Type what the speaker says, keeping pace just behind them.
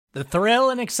The thrill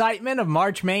and excitement of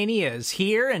March Mania is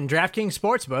here, and DraftKings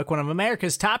Sportsbook, one of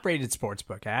America's top-rated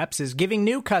sportsbook apps, is giving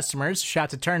new customers a shot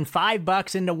to turn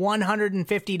 $5 into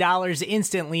 $150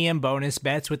 instantly in bonus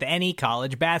bets with any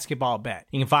college basketball bet.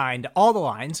 You can find all the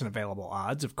lines and available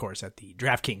odds, of course, at the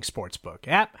DraftKings Sportsbook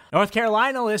app. North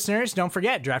Carolina listeners, don't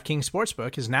forget, DraftKings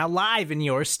Sportsbook is now live in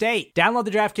your state. Download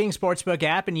the DraftKings Sportsbook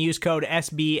app and use code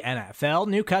SBNFL.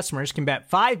 New customers can bet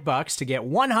 $5 to get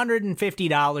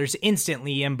 $150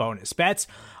 instantly in bonus bets,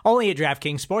 only at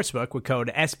DraftKings Sportsbook with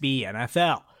code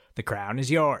SBNFL. The crown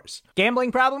is yours.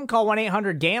 Gambling problem? Call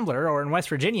 1-800-GAMBLER, or in West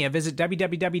Virginia, visit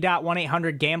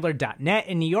www.1800gambler.net.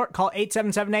 In New York, call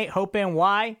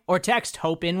 877-8-HOPE-NY or text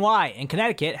HOPE-NY. In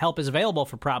Connecticut, help is available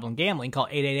for problem gambling. Call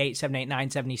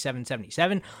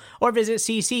 888-789-7777 or visit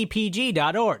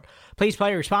ccpg.org. Please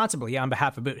play responsibly on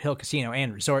behalf of Boot Hill Casino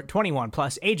and Resort. 21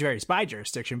 plus, age varies by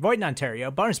jurisdiction. Void in Ontario.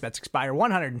 Bonus bets expire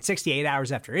 168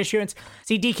 hours after issuance.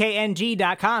 See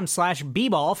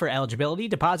dkng.com/bball for eligibility,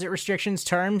 deposit restrictions,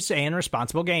 terms, and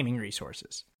responsible gaming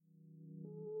resources.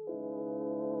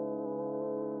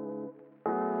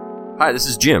 Hi, this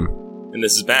is Jim. And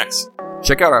this is Max.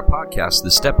 Check out our podcast,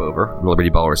 The Step Over, on the Liberty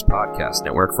Ballers Podcast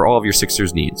Network for all of your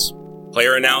Sixers needs.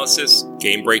 Player analysis,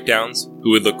 game breakdowns,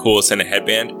 who would look coolest in a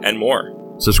headband, and more.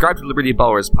 Subscribe to the Liberty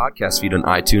Ballers podcast feed on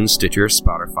iTunes, Stitcher,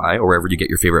 Spotify, or wherever you get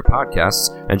your favorite podcasts,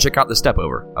 and check out The Step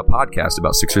Over, a podcast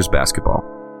about Sixers basketball.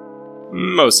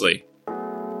 Mostly.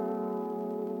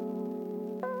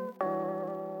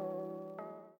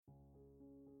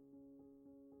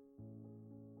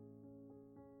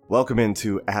 Welcome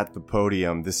into At the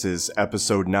Podium. This is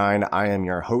episode 9. I am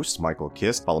your host, Michael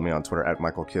Kist. Follow me on Twitter at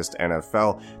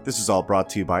MichaelKistNFL. This is all brought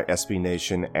to you by SB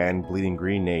Nation and Bleeding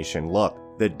Green Nation. Look,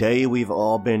 the day we've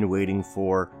all been waiting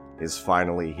for is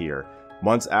finally here.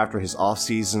 Months after his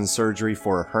off-season surgery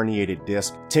for a herniated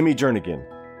disc, Timmy Jernigan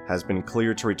has been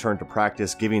cleared to return to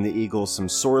practice, giving the Eagles some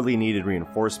sorely needed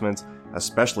reinforcements,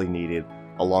 especially needed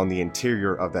along the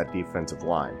interior of that defensive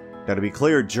line. Now, to be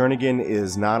clear, Jernigan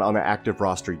is not on the active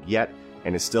roster yet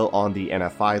and is still on the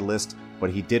NFI list,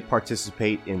 but he did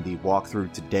participate in the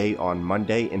walkthrough today on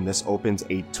Monday, and this opens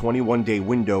a 21-day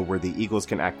window where the Eagles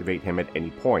can activate him at any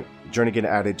point. Jernigan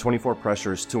added 24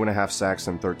 pressures, 2.5 sacks,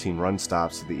 and 13 run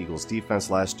stops to the Eagles'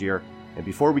 defense last year, and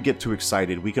before we get too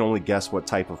excited, we can only guess what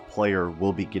type of player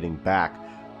we'll be getting back.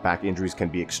 Back injuries can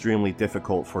be extremely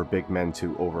difficult for big men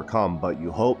to overcome, but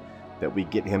you hope that we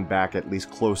get him back at least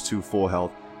close to full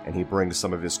health and he brings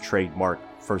some of his trademark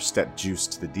first step juice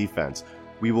to the defense.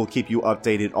 We will keep you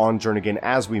updated on Jernigan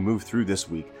as we move through this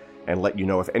week and let you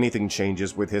know if anything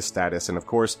changes with his status. And of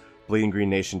course,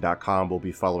 BleedingGreenNation.com will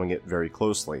be following it very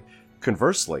closely.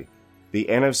 Conversely, the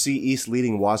NFC East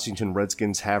leading Washington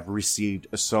Redskins have received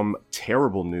some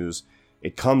terrible news.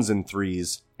 It comes in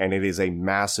threes, and it is a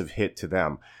massive hit to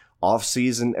them.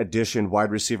 Off-season addition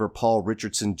wide receiver Paul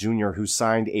Richardson Jr., who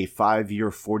signed a 5-year,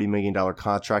 $40 million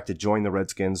contract to join the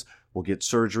Redskins, will get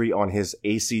surgery on his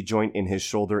AC joint in his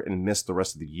shoulder and miss the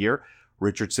rest of the year.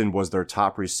 Richardson was their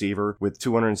top receiver with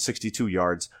 262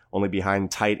 yards, only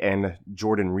behind tight end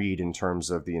Jordan Reed in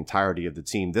terms of the entirety of the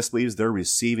team. This leaves their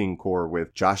receiving core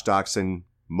with Josh Doctson,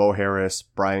 Mo Harris,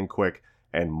 Brian Quick,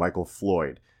 and Michael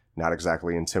Floyd. Not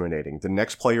exactly intimidating. The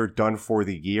next player done for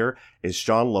the year is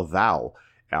Sean Laval.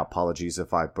 Apologies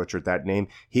if I butchered that name.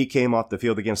 He came off the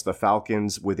field against the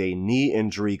Falcons with a knee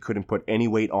injury, couldn't put any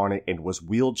weight on it, and was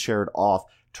wheelchaired off.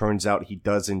 Turns out he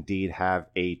does indeed have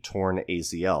a torn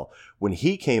ACL. When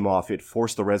he came off, it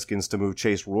forced the Redskins to move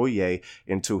Chase Roullier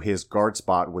into his guard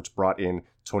spot, which brought in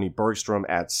Tony Bergstrom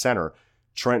at center.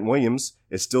 Trent Williams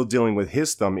is still dealing with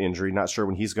his thumb injury, not sure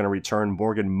when he's going to return.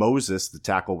 Morgan Moses, the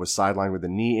tackle, was sidelined with a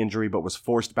knee injury, but was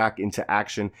forced back into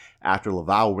action after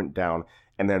Laval went down.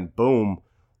 And then boom,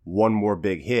 one more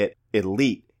big hit.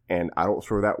 Elite, and I don't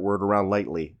throw that word around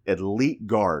lightly, elite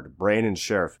guard Brandon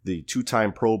Sheriff, the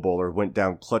two-time Pro Bowler, went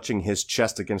down clutching his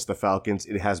chest against the Falcons.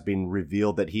 It has been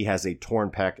revealed that he has a torn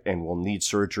pec and will need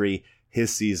surgery.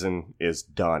 His season is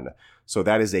done. So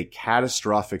that is a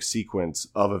catastrophic sequence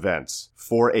of events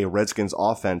for a Redskins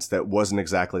offense that wasn't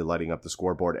exactly lighting up the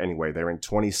scoreboard anyway. They ranked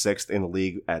 26th in the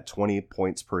league at 20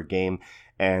 points per game.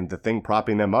 And the thing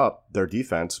propping them up, their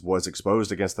defense, was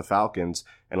exposed against the Falcons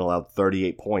and allowed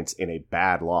 38 points in a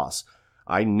bad loss.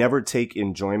 I never take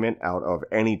enjoyment out of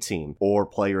any team or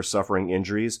player suffering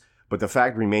injuries, but the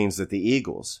fact remains that the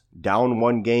Eagles, down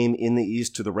one game in the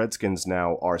East to the Redskins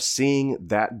now, are seeing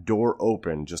that door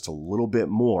open just a little bit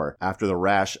more after the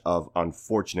rash of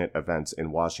unfortunate events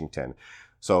in Washington.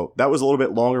 So that was a little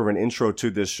bit longer of an intro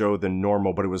to this show than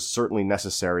normal, but it was certainly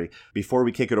necessary. Before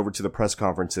we kick it over to the press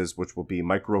conferences, which will be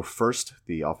Mike Groh first,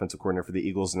 the offensive coordinator for the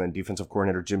Eagles, and then defensive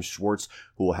coordinator Jim Schwartz,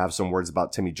 who will have some words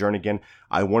about Timmy Jernigan,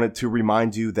 I wanted to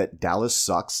remind you that Dallas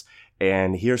sucks.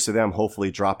 And here's to them hopefully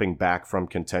dropping back from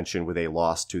contention with a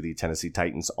loss to the Tennessee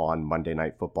Titans on Monday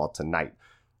Night Football tonight.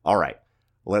 All right,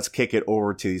 let's kick it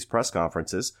over to these press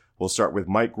conferences. We'll start with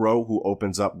Mike Groh, who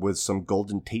opens up with some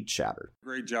Golden Tate chatter.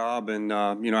 Great job, and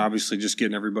obviously just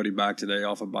getting everybody back today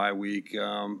off a bye week.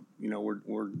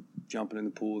 We're jumping in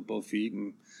the pool with both feet,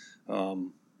 and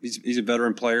he's a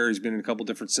veteran player. He's been in a couple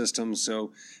different systems,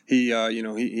 so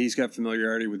he's got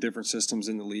familiarity with different systems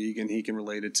in the league, and he can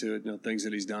relate it to things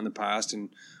that he's done in the past. And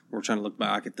we're trying to look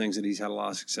back at things that he's had a lot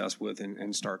of success with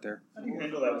and start there. How do you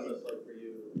handle that process like for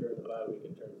you during the bye week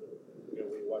in terms of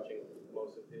were you watching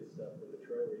most of his stuff from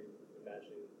Detroit? Were you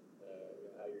imagining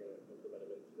how you're going to implement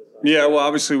him into this? Yeah, well,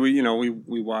 obviously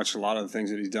we watched a lot of the things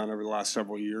that he's done over the last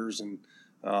several years, and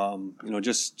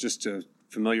just to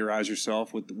familiarize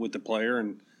yourself with the player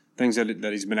and things that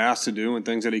he's been asked to do and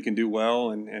things that he can do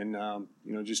well, and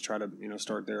just try to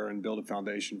start there and build a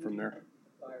foundation from there.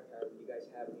 Firepower you guys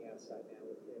have on the outside now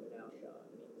with him and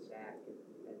Alshon, Zach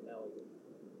and Mel.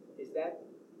 Is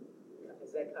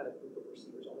that kind of group of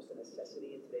receivers almost a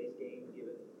necessity in today's game,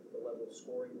 given the level of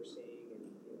scoring we're seeing, and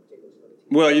particularly some of the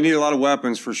teams? Well, you need a lot of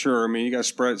weapons for sure. I mean, you got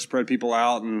to spread people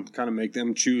out and kind of make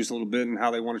them choose a little bit and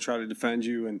how they want to try to defend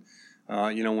you. And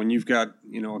when you've got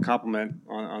a complement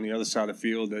on the other side of the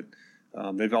field that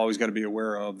they've always got to be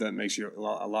aware of, that makes you a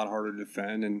lot harder to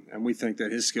defend. And we think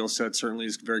that his skill set certainly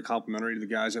is very complementary to the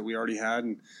guys that we already had,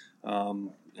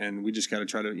 and we just got to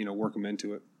try to work them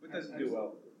into it. What does he do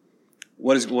well?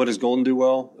 What does Golden do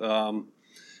well?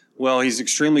 Well, he's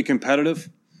extremely competitive,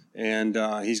 and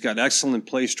he's got excellent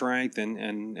play strength,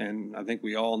 and I think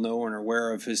we all know and are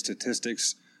aware of his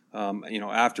statistics.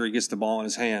 After he gets the ball in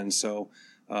his hands, so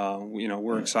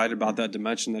we're excited about that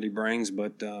dimension that he brings.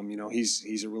 But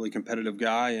he's a really competitive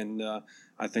guy, and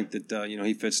I think that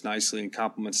he fits nicely and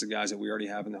complements the guys that we already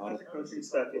have in the huddle. As a coaching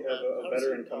staff, you have a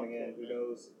veteran coming in who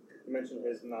knows. You mentioned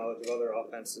his knowledge of other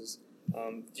offenses.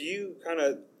 Do you kind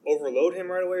of overload him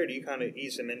right away, or do you kind of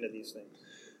ease him into these things?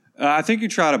 I think you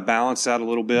try to balance that a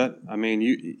little bit. I mean,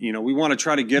 we want to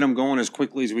try to get him going as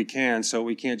quickly as we can, so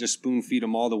we can't just spoon feed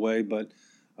him all the way, but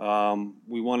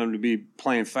we want him to be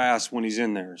playing fast when he's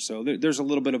in there. So there's a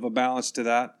little bit of a balance to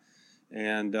that,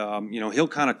 and he'll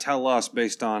kind of tell us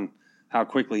based on how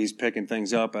quickly he's picking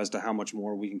things up as to how much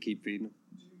more we can keep feeding him.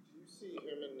 Do you see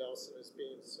him and Nelson as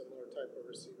being similar type of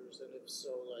receivers, and if so,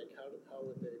 how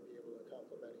would they be able to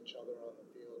complement each other on the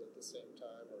field at the same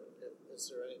time, or is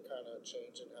there any kind of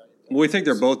change in how you play? Well, we think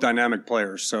they're both dynamic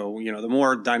players. So, the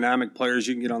more dynamic players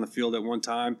you can get on the field at one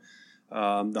time,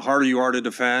 the harder you are to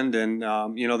defend. And,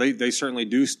 they certainly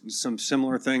do some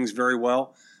similar things very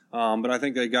well. But I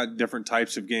think they got different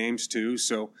types of games too.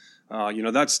 So,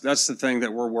 that's the thing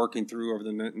that we're working through over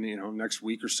the next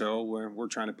week or so, where we're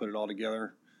trying to put it all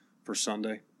together for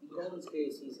Sunday. In Coleman's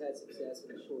case, he's had success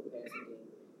in the short passing game.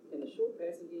 Can the short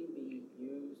passing game be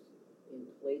used in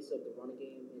place of the running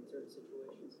game in certain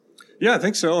situations? Yeah, I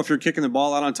think so. If you're kicking the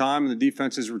ball out on time and the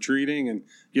defense is retreating and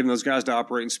giving those guys to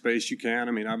operate in space, you can.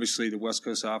 I mean, obviously the West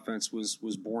Coast offense was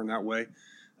born that way.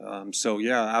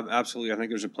 Absolutely. I think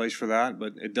there's a place for that,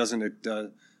 but it doesn't.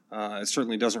 It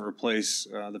certainly doesn't replace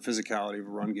the physicality of a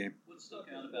run game. What stuck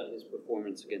out about his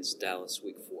performance against Dallas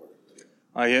Week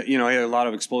 4? He had a lot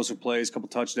of explosive plays, a couple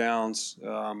touchdowns.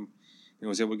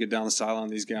 Was able to get down the sideline.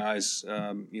 These guys,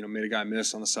 made a guy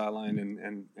miss on the sideline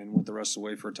and went the rest of the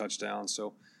way for a touchdown.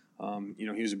 So,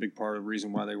 he was a big part of the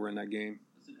reason why they were in that game.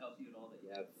 Does it help you at all that you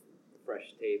have fresh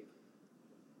tape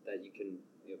that you can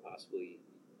possibly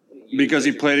use? Because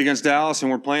he played against Dallas and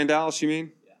we're playing Dallas, you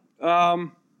mean?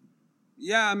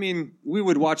 Yeah. I mean, we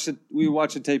would watch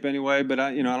the tape anyway, but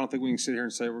I don't think we can sit here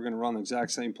and say we're going to run the exact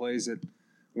same plays that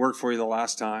worked for you the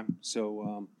last time.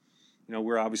 So,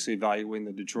 we're obviously evaluating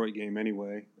the Detroit game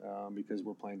anyway because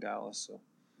we're playing Dallas. So.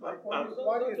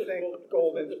 Why do you think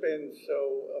Golden's been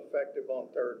so effective on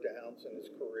third downs in his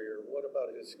career? What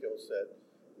about his skill set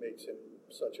makes him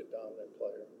such a dominant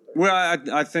player? Well,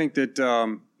 I think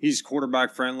that he's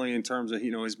quarterback friendly in terms of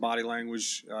his body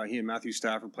language. He and Matthew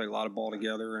Stafford played a lot of ball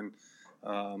together, and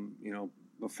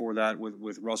before that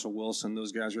with Russell Wilson,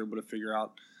 those guys were able to figure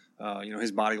out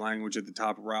his body language at the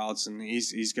top of routes, and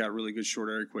he's got really good short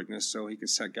area quickness, so he can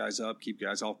set guys up, keep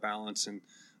guys off balance, and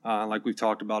like we've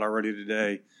talked about already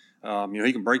today,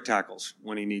 he can break tackles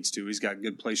when he needs to. He's got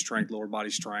good play strength, lower body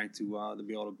strength to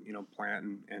be able to plant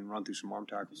and run through some arm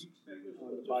tackles.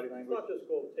 It's not just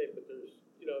gold tape, but there's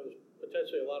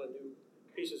potentially a lot of new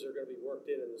pieces are going to be worked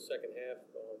in the second half.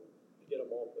 Get them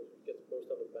all, get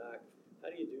most of them back. How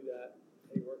do you do that?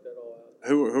 How do you work that all out?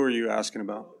 Who are you asking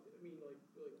about? I mean, like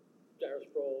Darren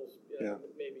Sproles, yeah.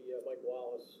 Maybe Mike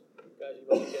Wallace, guys you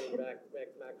might be getting back,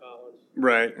 Matt Collins.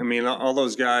 Right. I mean, all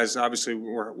those guys. Obviously,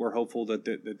 we're hopeful that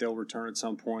they'll return at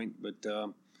some point. But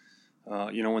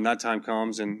when that time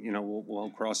comes, and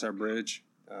we'll cross that bridge.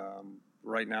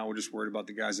 Right now, we're just worried about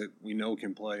the guys that we know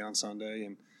can play on Sunday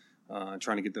and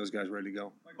trying to get those guys ready to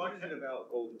go. What is it about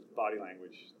Golden's body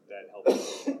language that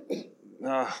helps?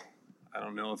 I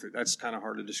don't know if that's kind of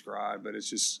hard to describe, but it's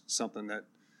just something that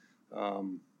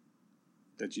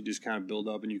that you just kind of build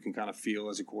up and you can kind of feel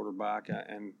as a quarterback.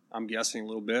 And I'm guessing a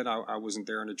little bit. I wasn't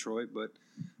there in Detroit, but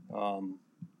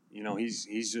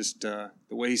he's just the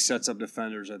way he sets up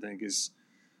defenders, I think, is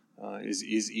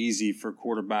easy for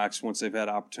quarterbacks once they've had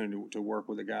opportunity to work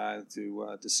with a guy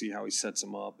to see how he sets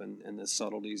them up and the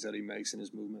subtleties that he makes in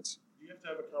his movements. Do you have to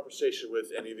have a conversation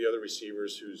with any of the other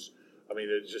receivers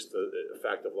it's just the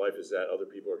fact of life is that other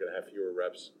people are going to have fewer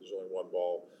reps. There's only one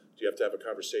ball. Do you have to have a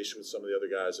conversation with some of the other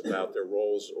guys about their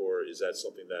roles, or is that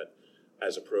something that,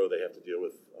 as a pro, they have to deal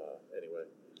with anyway?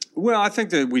 Well, I think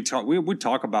that we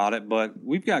talk about it, but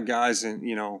we've got guys in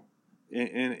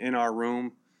our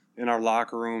room, in our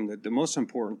locker room, that the most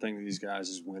important thing to these guys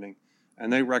is winning,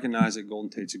 and they recognize that Golden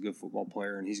Tate's a good football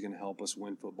player, and he's going to help us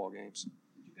win football games. Did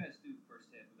you guys do first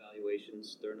half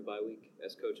evaluations during the bye week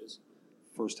as coaches?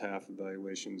 First half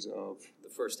evaluations of the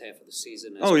first half of the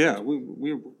season. Oh yeah,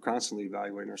 we're constantly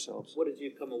evaluating ourselves. What did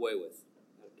you come away with?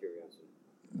 Out of curiosity.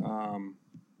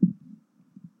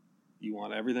 You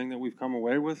want everything that we've come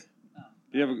away with? No.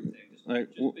 Do you have just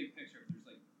big picture. If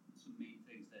there's some main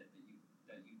things that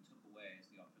you took away as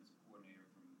the offensive coordinator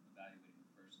from evaluating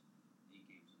the first 8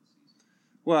 games of the season.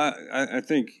 Well, I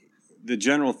think the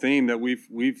general theme that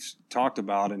we've talked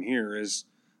about in here is.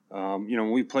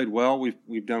 When we played well,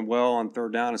 we've done well on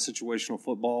third down and situational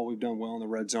football. We've done well in the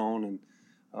red zone, and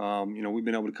we've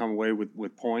been able to come away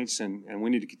with points, and we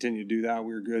need to continue to do that.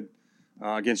 We were good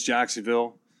against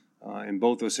Jacksonville in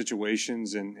both those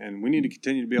situations, and we need to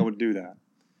continue to be able to do that.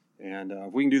 And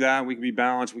if we can do that, we can be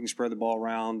balanced. We can spread the ball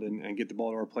around and get the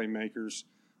ball to our playmakers,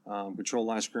 control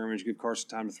line of scrimmage, give Carson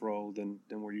time to throw. Then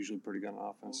we're usually pretty good on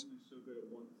offense. He's so good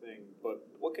at one thing, but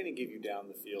what can he give you down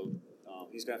the field?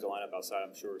 He's going to have to line up outside,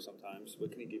 I'm sure, sometimes.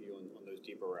 What can he give you on those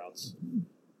deeper routes?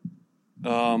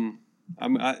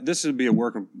 This would be a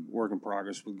work in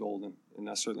progress with Golden, and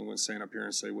I certainly wouldn't stand up here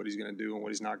and say what he's going to do and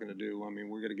what he's not going to do. I mean,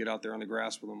 we're going to get out there on the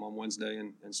grass with him on Wednesday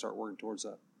and start working towards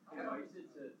that. How hard is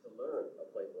it to learn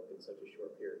a playbook in such a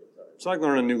short period of time? It's like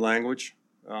learning a new language.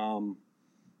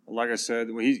 Like I said,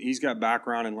 he's got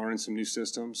background in learning some new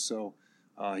systems, so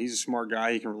he's a smart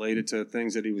guy. He can relate it to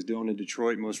things that he was doing in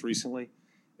Detroit most recently.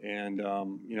 And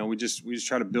we just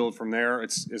try to build from there.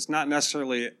 It's not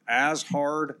necessarily as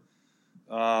hard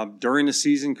during the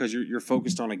season because you're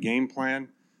focused on a game plan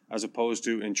as opposed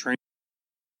to in training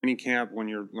camp when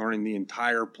you're learning the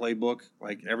entire playbook,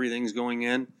 like everything's going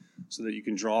in, so that you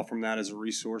can draw from that as a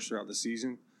resource throughout the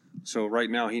season. So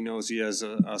right now he knows he has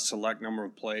a select number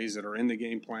of plays that are in the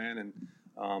game plan,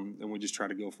 and we just try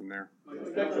to go from there. Do you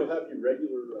expect you'll have your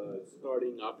regular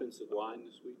starting offensive line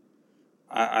this week?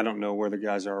 I don't know where the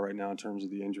guys are right now in terms of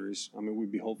the injuries. I mean,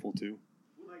 we'd be hopeful to.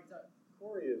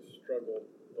 Corey has struggled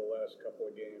the last couple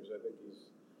of games. I think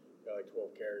he's got like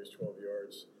 12 carries, 12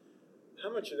 yards.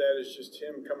 How much of that is just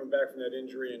him coming back from that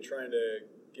injury and trying to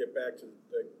get back to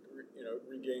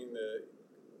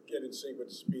get in sync with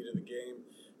the speed of the game?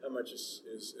 How much is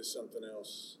something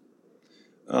else?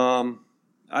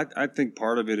 I think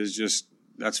part of it is just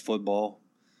that's football.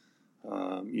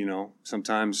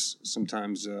 Sometimes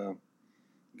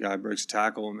guy breaks a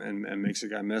tackle and makes a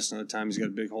guy miss. Another time he's got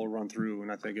a big hole to run through,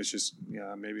 and I think it's just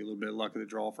maybe a little bit of luck of the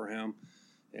draw for him.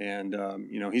 And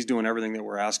he's doing everything that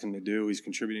we're asking him to do. He's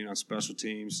contributing on special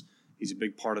teams. He's a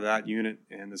big part of that unit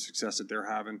and the success that they're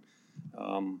having.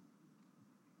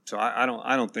 So I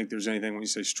don't think there's anything when you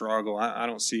say struggle. I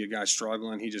don't see a guy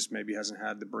struggling. He just maybe hasn't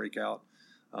had the breakout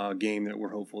game that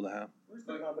we're hopeful to have. Where's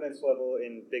the confidence level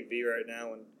in Big V right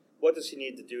now, and what does he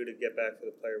need to do to get back to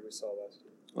the player we saw last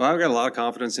year? Well, I've got a lot of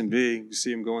confidence in V. You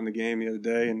see him go in the game the other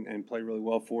day and play really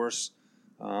well for us.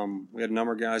 We had a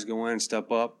number of guys go in and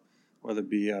step up, whether it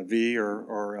be V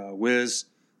or Wiz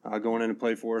going in and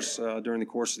play for us during the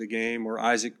course of the game, or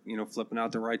Isaac, flipping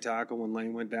out the right tackle when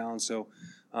Lane went down. So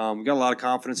we've got a lot of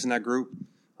confidence in that group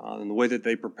and the way that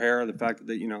they prepare, the fact that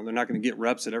they're not going to get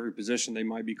reps at every position they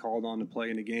might be called on to play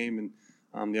in the game,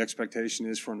 and the expectation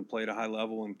is for them to play at a high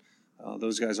level. And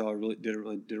those guys all did a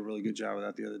really good job of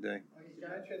that the other day. You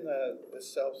mentioned the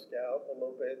self-scout a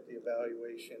little bit, the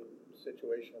evaluation,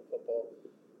 situational football.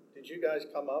 Did you guys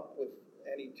come up with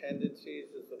any tendencies?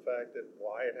 Is the fact that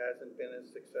Wyatt hasn't been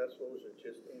as successful? Is it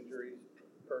just injuries,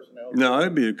 personnel? No,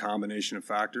 it'd be a combination of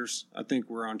factors. I think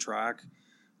we're on track.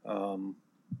 In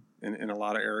a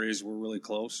lot of areas, we're really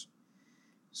close.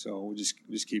 So we'll just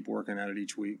keep working at it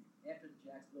each week. After the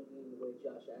Jacksonville game, the way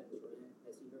Josh Adams ran,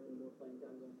 has he earned more playing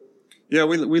time going forward? Yeah,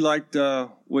 we liked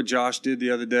what Josh did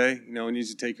the other day. You know, he needs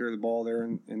to take care of the ball there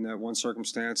in that one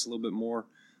circumstance a little bit more.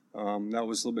 That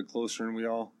was a little bit closer than we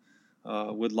all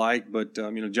would like. But,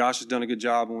 Josh has done a good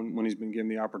job when he's been given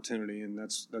the opportunity, and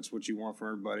that's what you want from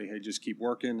everybody. Hey, just keep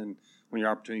working, and when your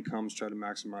opportunity comes, try to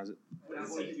maximize it. What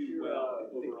does he do well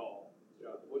overall?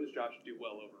 What does Josh do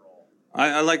well overall?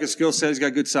 I like his skill set. He's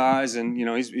got good size, and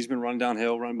he's been running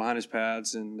downhill, running behind his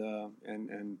pads,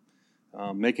 and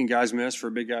making guys miss for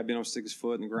a big guy being able to stick his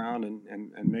foot in the ground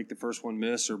and make the first one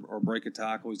miss or break a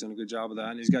tackle. He's done a good job of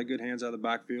that, and he's got good hands out of the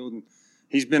backfield. And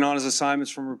he's been on his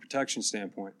assignments from a protection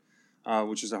standpoint,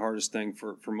 which is the hardest thing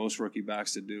for most rookie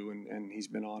backs to do, and he's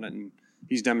been on it, and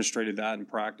he's demonstrated that in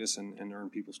practice and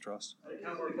earned people's trust. The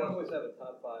Cowboys have a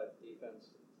top 5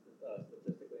 defense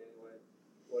statistically anyway.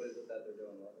 What is it that they're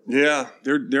doing well? Yeah,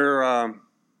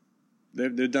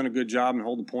 they've done a good job in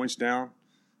holding points down.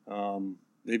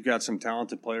 They've got some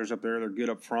talented players up there. They're good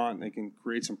up front. They can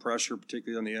create some pressure,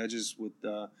 particularly on the edges with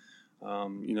their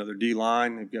D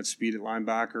line. They've got speed at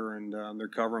linebacker, and they're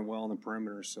covering well on the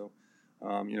perimeter. So, we're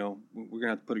gonna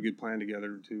have to put a good plan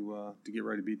together to get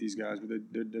ready to beat these guys. But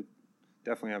they're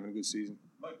definitely having a good season.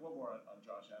 Mike, one more on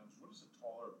Josh Adams. What does a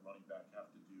taller running back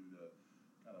have to do to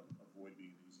kind of avoid being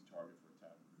an easy target for a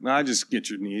tackle? I just get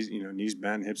your knees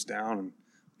bent, hips down, and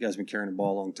the guy's been carrying the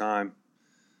ball a long time.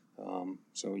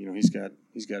 So he's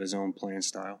got his own playing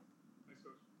style. Thanks,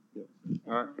 Coach. Yep.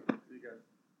 All right. See you guys.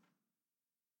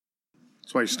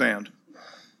 That's why you stand.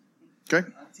 Okay.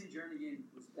 Tim Jernigan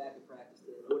was back in practice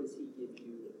today. What does he give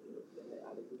you that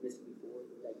I think we missed before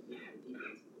that you need from the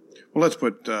defense? Well, let's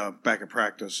put back in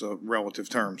practice relative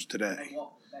terms today.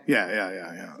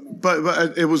 Yeah.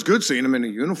 But it was good seeing him in a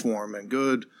uniform and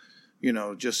good,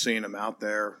 just seeing him out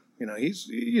there. He's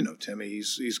Timmy.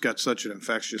 He's got such an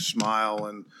infectious smile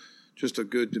and just a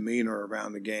good demeanor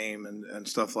around the game and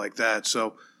stuff like that.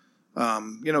 So,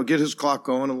 get his clock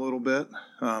going a little bit,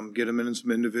 get him in some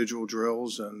individual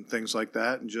drills and things like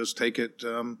that, and just take it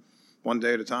one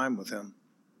day at a time with him.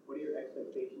 What are your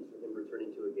expectations for him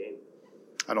returning to a game?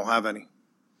 I don't have any.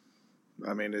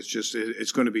 I mean,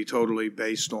 it's going to be totally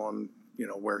based on,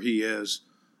 where he is.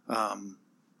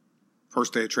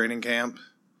 First day of training camp,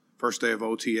 first day of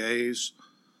OTAs,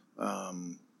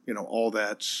 all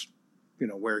that's,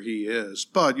 where he is.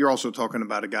 But you're also talking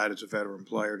about a guy that's a veteran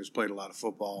player that's played a lot of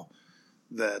football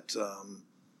that,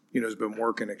 has been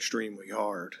working extremely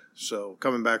hard. So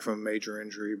coming back from a major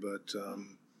injury, but,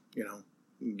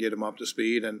 get him up to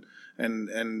speed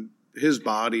and his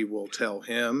body will tell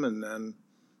him, and then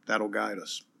that'll guide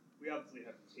us. We obviously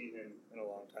haven't seen him in a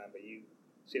long time, but you've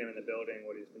seen him in the building,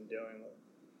 what he's been doing.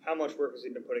 How much work has he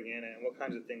been putting in, and what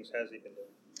kinds of things has he been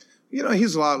doing?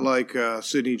 He's a lot like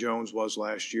Sidney Jones was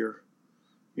last year.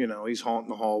 He's haunting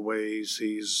the hallways.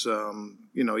 He's,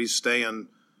 he's staying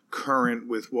current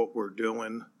with what we're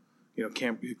doing.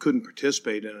 He couldn't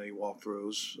participate in any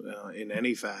walkthroughs in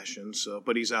any fashion. So,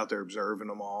 but he's out there observing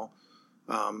them all.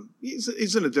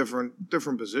 He's in a different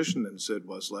position than Sid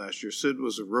was last year. Sid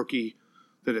was a rookie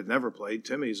that had never played.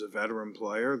 Timmy's a veteran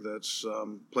player that's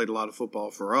played a lot of football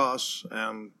for us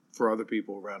and for other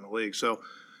people around the league. So,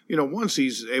 once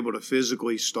he's able to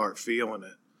physically start feeling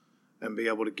it and be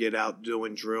able to get out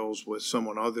doing drills with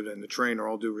someone other than the trainer,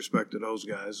 all due respect to those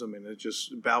guys. I mean, it's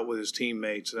just about with his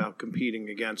teammates, out competing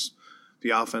against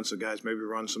the offensive guys, maybe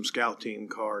run some scout team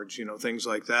cards, things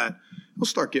like that. He'll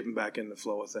start getting back in the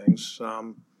flow of things.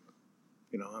 But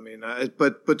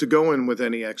to go in with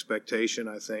any expectation,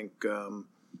 I think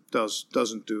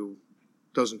doesn't do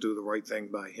the right thing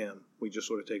by him. We just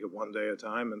sort of take it one day at a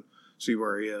time and see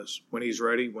where he is. When he's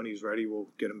ready, we'll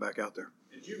get him back out there.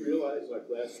 Did you realize,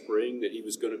 last spring, that he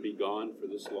was going to be gone for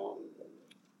this long?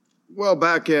 Well,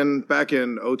 back in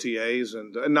OTAs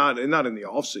and not in the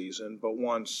off season, but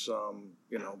once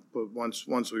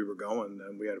once we were going,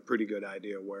 then we had a pretty good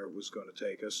idea where it was going to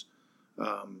take us.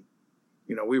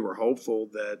 We were hopeful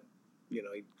that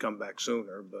he'd come back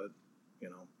sooner, but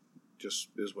just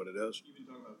is what it is. You've been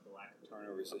talking about the lack of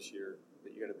turnovers this year,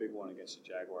 but you got a big one against the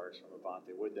Jaguars from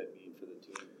Avante. What did that mean for the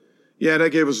team? Yeah,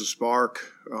 that gave us a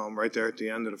spark right there at the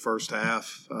end of the first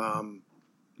half. And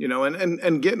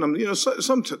getting them,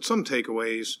 some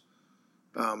takeaways,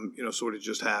 sort of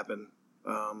just happen.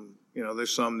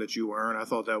 There's some that you earn. I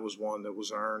thought that was one that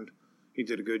was earned. He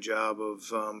did a good job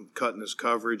of cutting his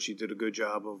coverage. He did a good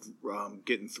job of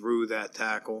getting through that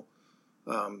tackle.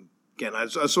 Again, I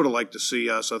sort of like to see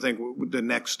us. I think the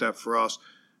next step for us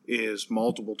is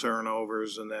multiple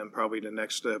turnovers, and then probably the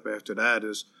next step after that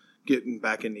is getting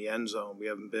back in the end zone. We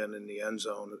haven't been in the end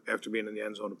zone after being in the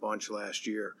end zone a bunch last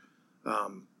year.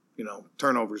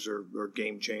 Turnovers are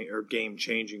game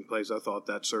changing plays. I thought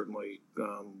that certainly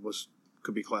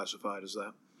could be classified as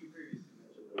that. You previously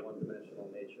mentioned the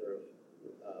one-dimensional nature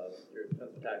of your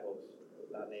defensive tackles,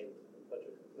 not named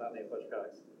Fletcher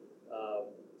Cox.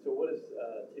 So what does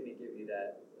Timmy give you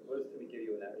that? What does Timmy give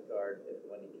you in that regard if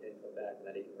when he can come back and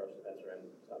that he can rush the passer and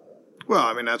stop that? Well,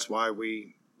 I mean, that's why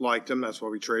we liked him. That's why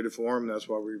we traded for him. That's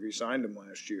why we re-signed him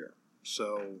last year.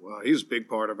 So he was a big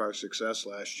part of our success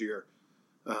last year.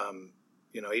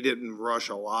 He didn't rush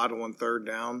a lot on third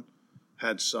down,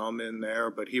 had some in there,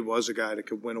 but he was a guy that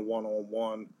could win a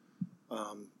one-on-one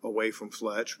away from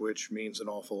Fletch, which means an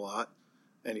awful lot.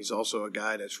 And he's also a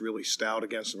guy that's really stout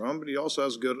against the run, but he also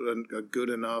has a good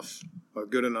enough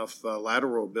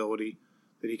lateral ability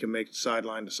that he can make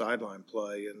sideline-to-sideline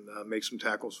play and make some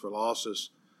tackles for losses.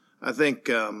 I think,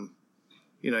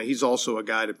 he's also a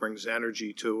guy that brings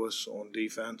energy to us on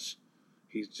defense.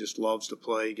 He just loves to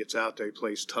play. He gets out there, he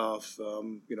plays tough,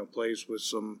 plays with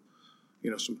some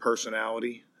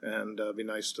personality. And it'd be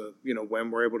nice to, when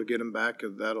we're able to get him back,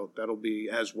 that'll be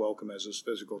as welcome as his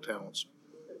physical talents.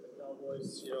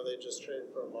 Cowboys, they just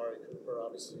traded for Amari Cooper.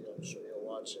 Obviously, I'm sure you'll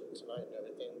watch him tonight and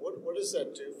everything. What does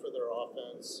that do for their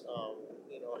offense? How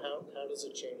does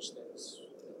it change things?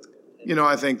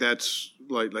 I think that's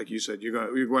like you said.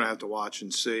 You're going to have to watch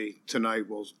and see. Tonight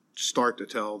will start to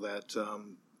tell that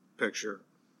picture,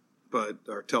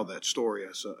 or tell that story.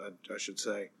 I should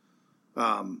say.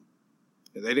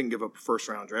 They didn't give up a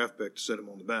first-round draft pick to sit him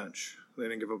on the bench. They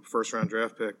didn't give up a first-round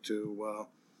draft pick to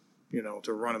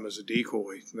run him as a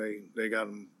decoy. They got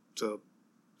him to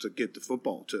get the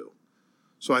football too.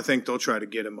 So I think they'll try to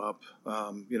get him up.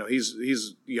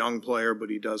 He's a young player, but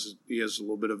he is a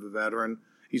little bit of a veteran.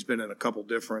 He's been in a couple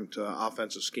different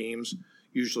offensive schemes.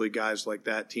 Usually guys like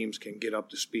that, teams can get up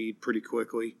to speed pretty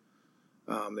quickly.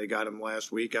 They got him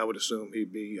last week. I would assume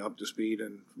he'd be up to speed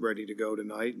and ready to go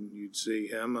tonight, and you'd see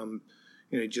him.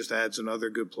 He just adds another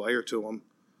good player to them.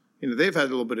 They've had a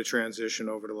little bit of transition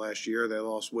over the last year. They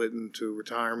lost Witten to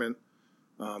retirement,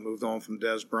 moved on from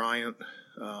Des Bryant.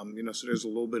 So there's a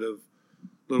little bit of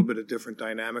different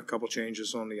dynamic. Couple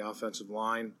changes on the offensive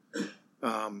line.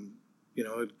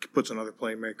 It puts another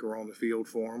playmaker on the field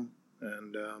for him,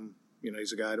 and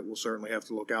he's a guy that we'll certainly have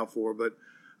to look out for. But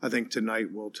I think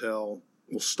tonight will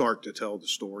start to tell the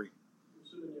story.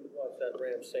 Assuming you watched that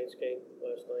Rams-Saints game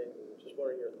last night, just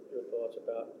wondering your thoughts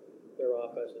about their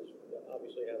offenses,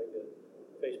 obviously having to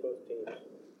face both teams.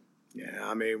 Yeah,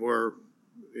 I mean,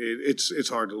 it's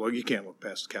hard to look. You can't look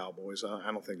past the Cowboys.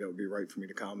 I don't think that would be right for me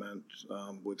to comment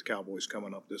with the Cowboys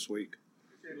coming up this week.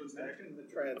 Mentioned the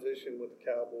transition with the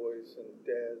Cowboys and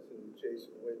Dez and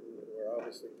Jason Witten, who are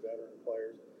obviously veteran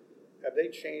players. Have they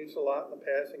changed a lot in the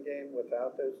passing game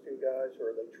without those two guys,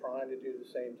 or are they trying to do the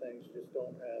same things, just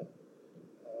don't have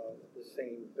the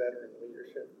same veteran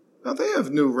leadership? Now, they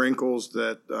have new wrinkles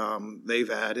that they've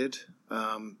added.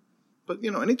 But,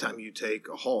 anytime you take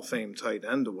a Hall of Fame tight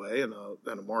end away and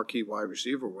a marquee wide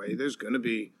receiver away, there's going to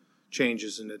be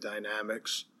changes in the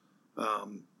dynamics.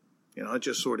 It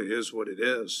just sort of is what it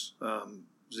is.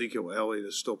 Ezekiel Elliott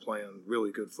is still playing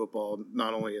really good football,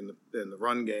 not only in the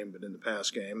run game, but in the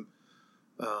pass game.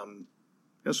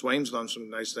 Swaim's done some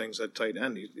nice things at tight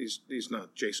end. He's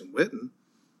not Jason Witten,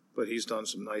 but he's done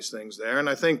some nice things there. And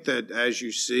I think that as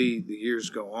you see the years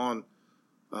go on,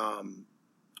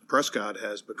 Prescott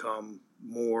has become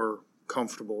more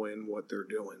comfortable in what they're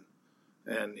doing.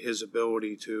 And his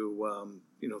ability to,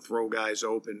 throw guys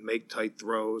open, make tight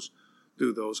throws,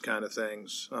 do those kind of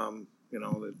things.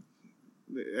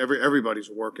 Everybody's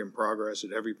a work in progress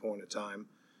at every point in time.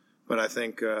 But I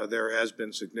think there has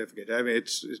been significant. I mean,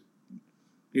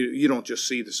 you don't just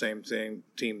see the same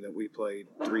team that we played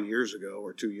 3 years ago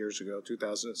or 2 years ago,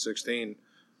 2016,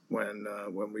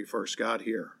 when we first got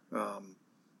here.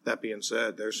 That being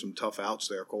said, there's some tough outs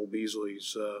there. Cole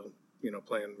Beasley's,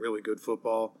 playing really good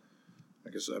football. I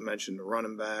guess I mentioned the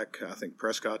running back. I think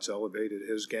Prescott's elevated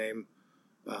his game.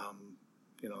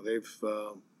 They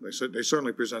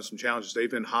certainly present some challenges. They've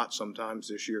been hot sometimes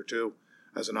this year too,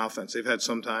 as an offense. They've had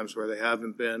some times where they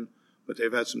haven't been, but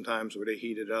they've had some times where they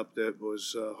heated up that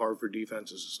was hard for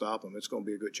defenses to stop them. It's going to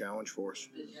be a good challenge for us.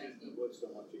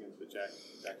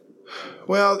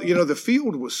 Well, the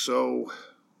field was so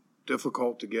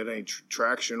difficult to get any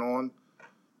traction on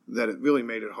that it really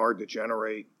made it hard to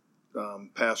generate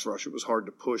pass rush. It was hard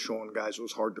to push on guys. It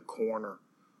was hard to corner.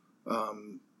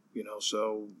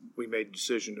 So we made the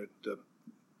decision to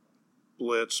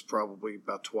blitz probably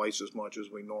about twice as much as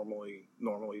we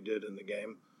normally did in the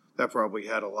game. That probably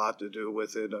had a lot to do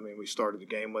with it. I mean, we started the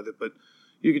game with it, but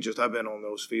I've been on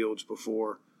those fields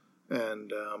before,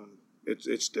 and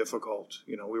it's difficult.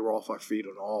 We were off our feet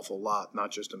an awful lot,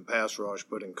 not just in pass rush,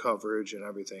 but in coverage and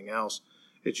everything else.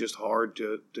 It's just hard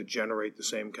to generate the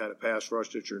same kind of pass rush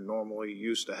that you're normally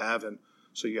used to having,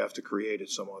 so you have to create it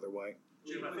some other way.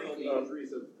 Jim, I think the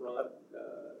injuries up front.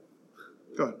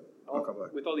 Go ahead. I'll come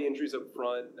back. With all the injuries up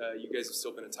front, you guys have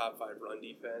still been a top 5 run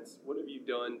defense. What have you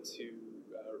done to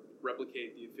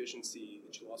replicate the efficiency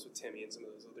that you lost with Timmy and some of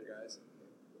those other guys?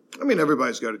 I mean,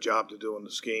 everybody's got a job to do in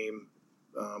the scheme.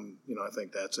 I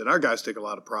think that's it. Our guys take a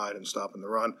lot of pride in stopping the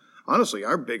run. Honestly,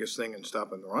 our biggest thing in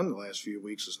stopping the run the last few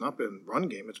weeks has not been run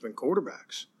game. It's been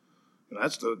quarterbacks. And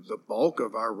that's the bulk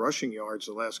of our rushing yards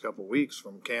the last couple of weeks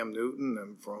from Cam Newton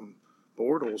and from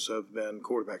Bortles have been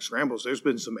quarterback scrambles. There's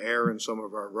been some error in some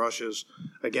of our rushes.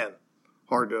 Again,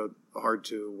 hard to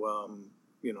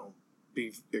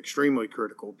be extremely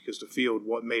critical because the field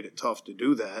what made it tough to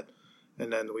do that.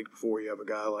 And then the week before you have a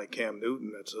guy like Cam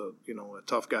Newton that's a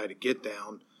tough guy to get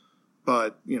down.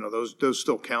 But, those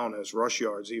still count as rush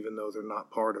yards even though they're not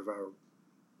part of our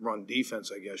run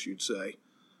defense, I guess you'd say.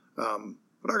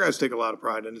 But our guys take a lot of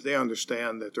pride in it. They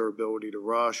understand that their ability to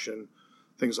rush and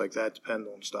things like that depend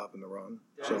on stopping the run.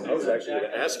 So I was actually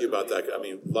going to ask you about that. I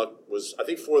mean, Luck was, I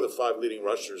think, 4 of the 5 leading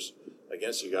rushers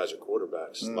against you guys are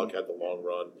quarterbacks. Mm-hmm. Luck had the long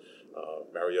run.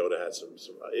 Mariota had some.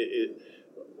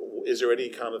 Is there any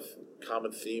kind of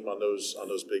common theme on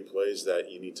those big plays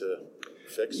that you need to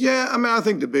fix? Yeah, I mean, I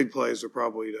think the big plays are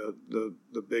probably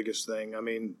the biggest thing. I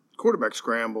mean, quarterback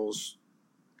scrambles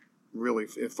really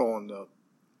fall into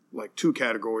like 2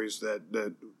 categories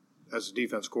that as a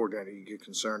defense coordinator you get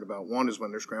concerned about. One is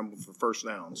when they're scrambling for first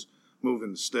downs,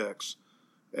 moving the sticks.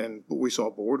 And we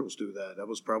saw Bortles do that. That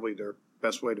was probably their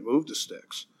best way to move the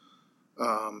sticks.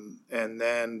 And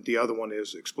then the other one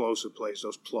is explosive plays,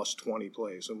 those plus 20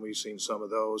 plays, and we've seen some of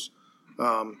those.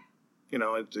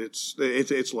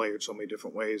 It's layered so many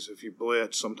different ways. If you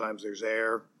blitz, sometimes there's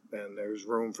air and there's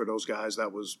room for those guys.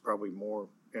 That was probably more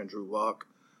Andrew Luck.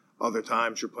 Other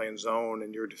times you're playing zone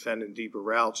and you're defending deeper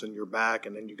routes and you're back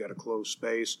and then you got a closed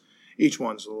space. Each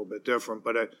one's a little bit different,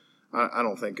 but I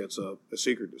don't think it's a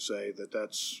secret to say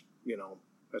that's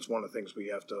one of the things we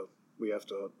have to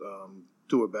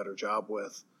do a better job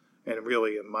with. And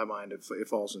really, in my mind, it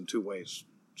falls in 2 ways: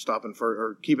 stopping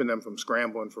or keeping them from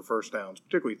scrambling for first downs,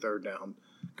 particularly third down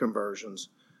conversions,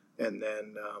 and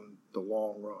then the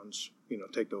long runs.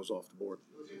 Take those off the board.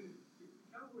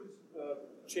 Cowboys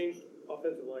changed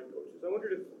offensive line coaches. I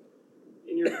wondered if,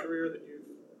 in your career, that you've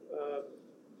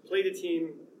played a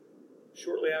team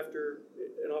shortly after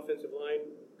an offensive line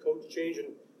coach change,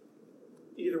 and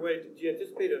either way, do you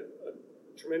anticipate a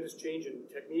tremendous change in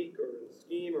technique or in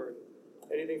scheme or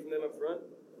anything from them up front?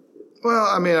 Well,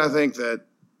 I mean, I think that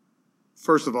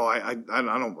first of all, I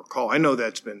don't recall. I know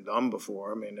that's been done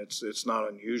before. I mean, it's not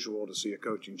unusual to see a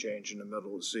coaching change in the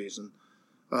middle of the season,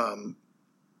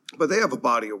 but they have a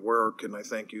body of work, and I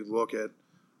think you look at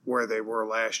where they were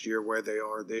last year, where they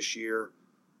are this year.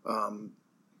 I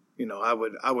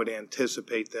would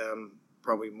anticipate them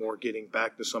probably more getting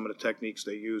back to some of the techniques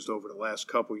they used over the last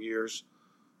couple years.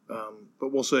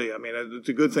 But we'll see. I mean,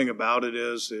 the good thing about it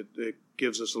is it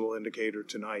gives us a little indicator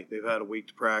tonight. They've had a week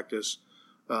to practice.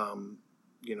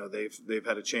 They've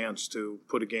had a chance to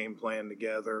put a game plan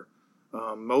together.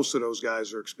 Most of those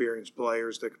guys are experienced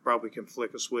players that probably can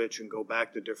flick a switch and go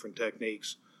back to different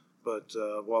techniques. But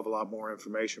we'll have a lot more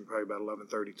information probably about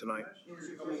 11:30 tonight.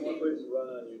 One quick run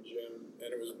on you, Jim,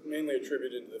 and it was mainly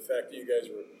attributed to the fact that you guys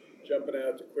were jumping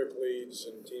out to quick leads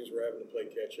and teams were having to play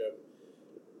catch-up.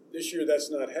 This year that's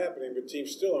not happening, but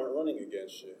teams still aren't running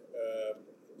against you.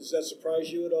 Does that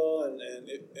surprise you at all? And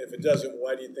if it doesn't,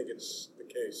 why do you think it's the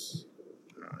case?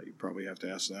 You probably have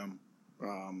to ask them.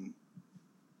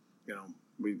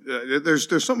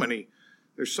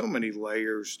 There's so many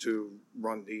layers to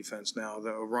run defense now.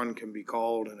 A run can be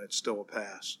called and it's still a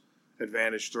pass.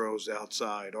 Advantage throws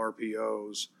outside,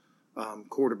 RPOs,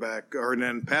 quarterback, and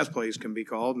then pass plays can be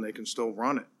called and they can still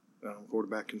run it.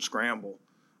 Quarterback can scramble.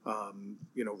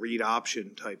 Read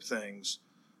option type things.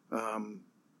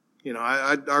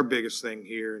 Our biggest thing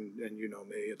here, and you know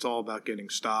me, it's all about getting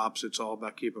stops. It's all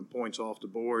about keeping points off the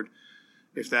board.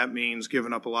 If that means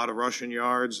giving up a lot of rushing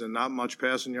yards and not much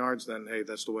passing yards, then, hey,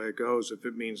 that's the way it goes. If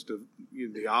it means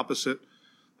the opposite,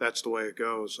 that's the way it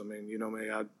goes. I mean, you know me,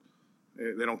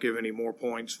 They don't give any more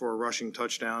points for a rushing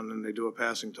touchdown than they do a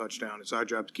passing touchdown. It's our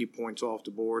job to keep points off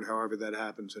the board. However that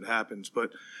happens, it happens.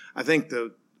 But I think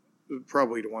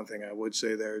probably the one thing I would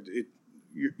say there,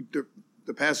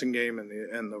 the passing game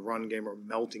and the run game are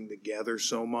melting together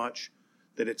so much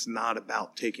that it's not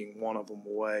about taking one of them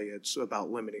away. It's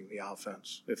about limiting the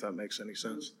offense, if that makes any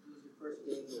sense. It was your first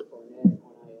game with Barnett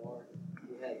on IR.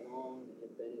 You had Long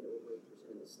and Bennett over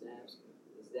 8% of the snaps.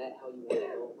 Is that how you want to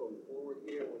go going forward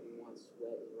here, or do you want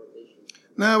Sweat in rotation?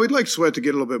 No, we'd like Sweat to get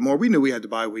a little bit more. We knew we had the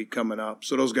bye week coming up,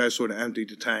 so those guys sort of emptied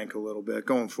the tank a little bit.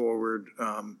 Going forward,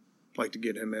 like to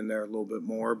get him in there a little bit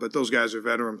more. But those guys are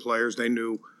veteran players. They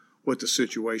knew what the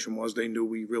situation was. They knew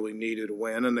we really needed a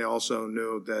win, and they also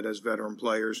knew that as veteran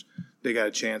players, they got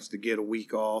a chance to get a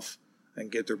week off and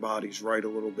get their bodies right a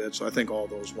little bit. So I think all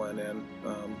those went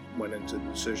into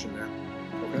the decision there.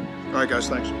 Okay. All right, guys,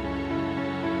 thanks.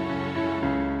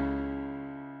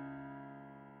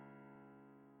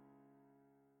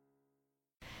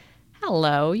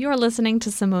 Hello, you're listening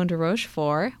to Simone de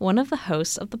Rochefort, one of the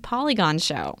hosts of The Polygon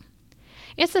Show.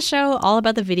 It's a show all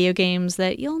about the video games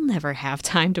that you'll never have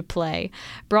time to play,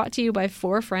 brought to you by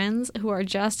 4 friends who are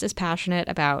just as passionate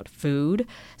about food,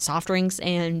 soft drinks,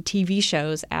 and TV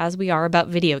shows as we are about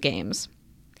video games.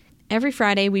 Every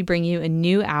Friday, we bring you a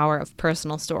new hour of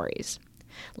personal stories,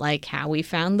 like how we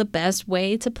found the best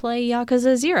way to play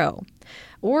Yakuza 0,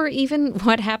 or even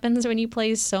what happens when you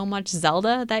play so much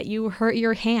Zelda that you hurt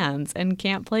your hands and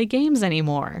can't play games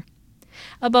anymore.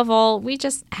 Above all, we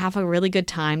just have a really good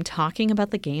time talking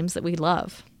about the games that we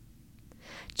love.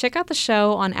 Check out the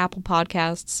show on Apple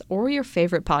Podcasts or your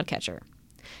favorite podcatcher.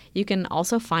 You can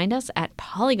also find us at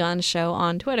Polygon Show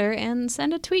on Twitter and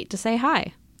send a tweet to say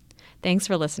hi. Thanks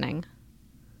for listening.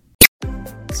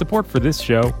 Support for this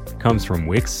show comes from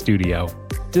Wix Studio.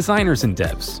 Designers and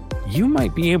devs, you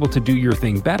might be able to do your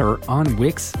thing better on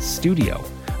Wix Studio,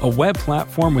 a web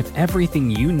platform with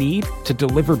everything you need to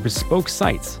deliver bespoke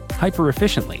sites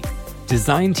hyper-efficiently.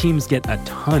 Design teams get a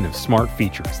ton of smart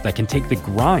features that can take the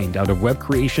grind out of web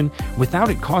creation without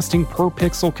it costing per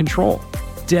pixel control.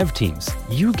 Dev teams,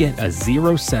 you get a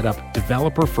zero setup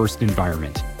developer-first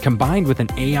environment combined with an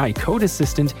AI code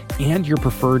assistant and your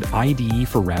preferred IDE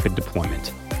for rapid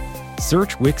deployment.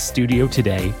 Search Wix Studio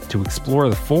today to explore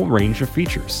the full range of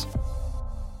features.